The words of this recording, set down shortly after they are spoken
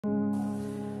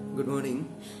Good morning.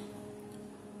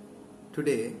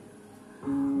 Today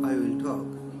I will talk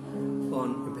on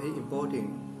a very important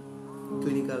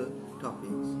clinical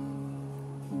topics.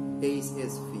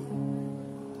 HSP,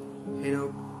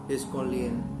 Henoch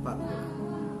Schonlein Purpura.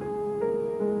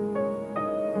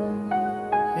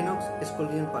 Henoch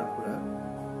Schonlein Purpura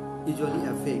usually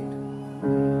affect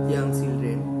young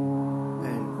children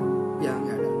and young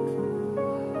adults.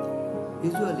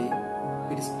 Usually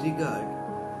it is triggered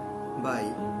by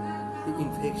the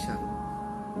infection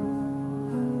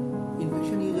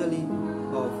usually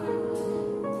of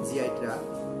GI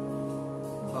tract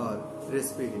or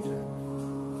respiratory tract.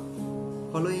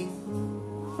 Following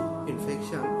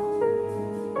infection,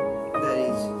 there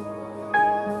is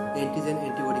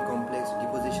antigen-antibody complex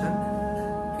deposition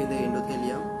in the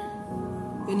endothelium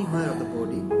anywhere of the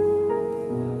body,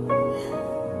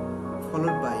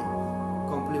 followed by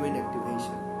complement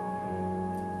activation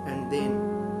and then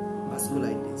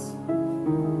vasculitis.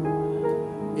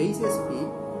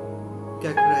 HSP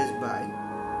characterized by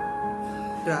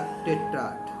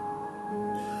tetrad,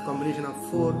 combination of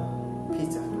 4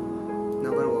 features.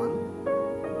 Number 1,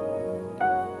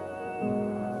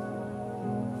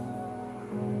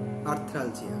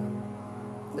 arthralgia,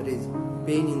 that is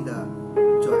pain in the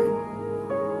joint.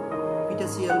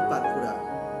 Petechial purpura,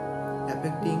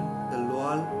 affecting the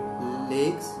lower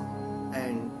legs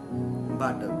and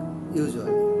buttock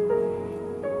usually.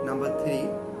 Number 3,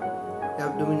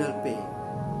 abdominal pain.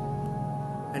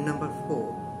 And number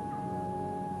 4,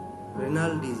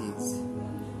 renal disease.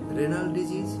 Renal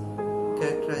disease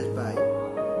characterized by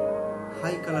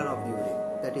high color of urine,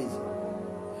 that is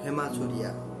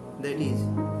hematuria, that is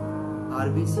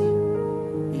RBC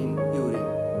in urine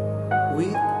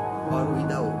with or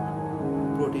without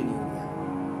proteinuria.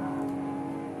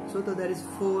 So there is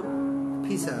 4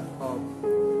 features of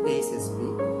HSP.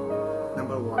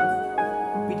 Number 1,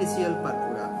 petechial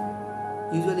purpura,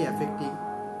 usually affecting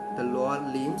the lower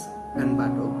limbs and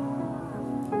buttock.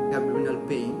 Abdominal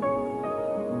pain,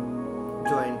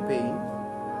 joint pain,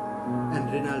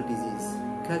 and renal disease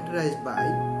characterized by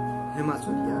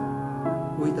hematuria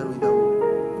with or without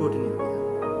proteinuria.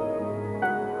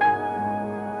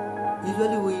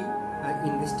 Usually we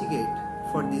investigate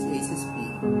for this HSP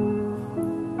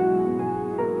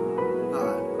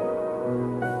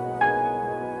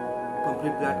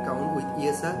complete blood count with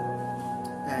ESR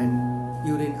and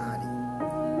urine RE,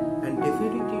 and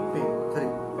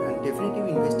definitive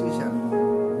investigation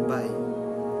by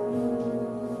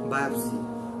biopsy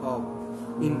of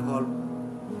involved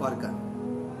organ.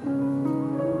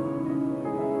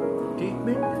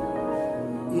 Treatment,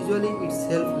 usually it's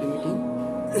self-limiting.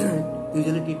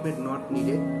 Usually treatment not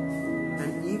needed,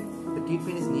 and if the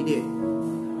treatment is needed,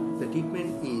 the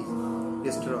treatment is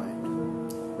steroid,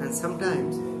 and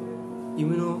sometimes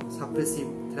immunosuppressive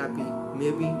therapy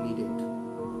may be needed.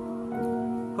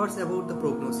 What's about the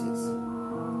prognosis?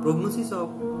 Prognosis of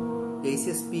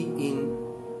HSP in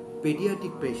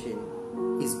pediatric patient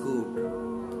is good,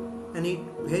 and it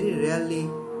very rarely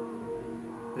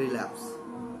relapse.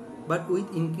 But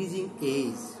with increasing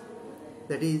age,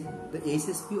 that is the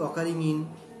HSP occurring in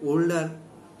older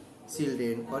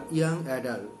children or young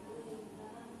adult,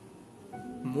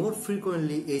 more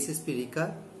frequently HSP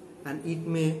recur, and it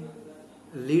may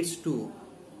leads to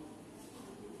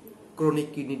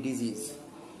chronic kidney disease.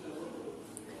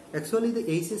 Actually, the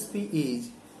HSP is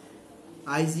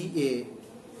IgA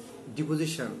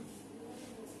deposition,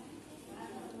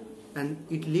 and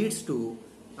it leads to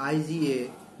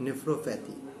IgA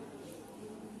nephropathy.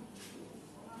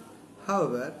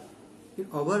 However, in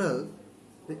overall,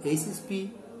 the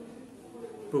HSP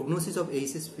prognosis of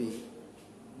HSP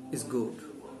is good.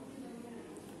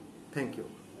 Thank you.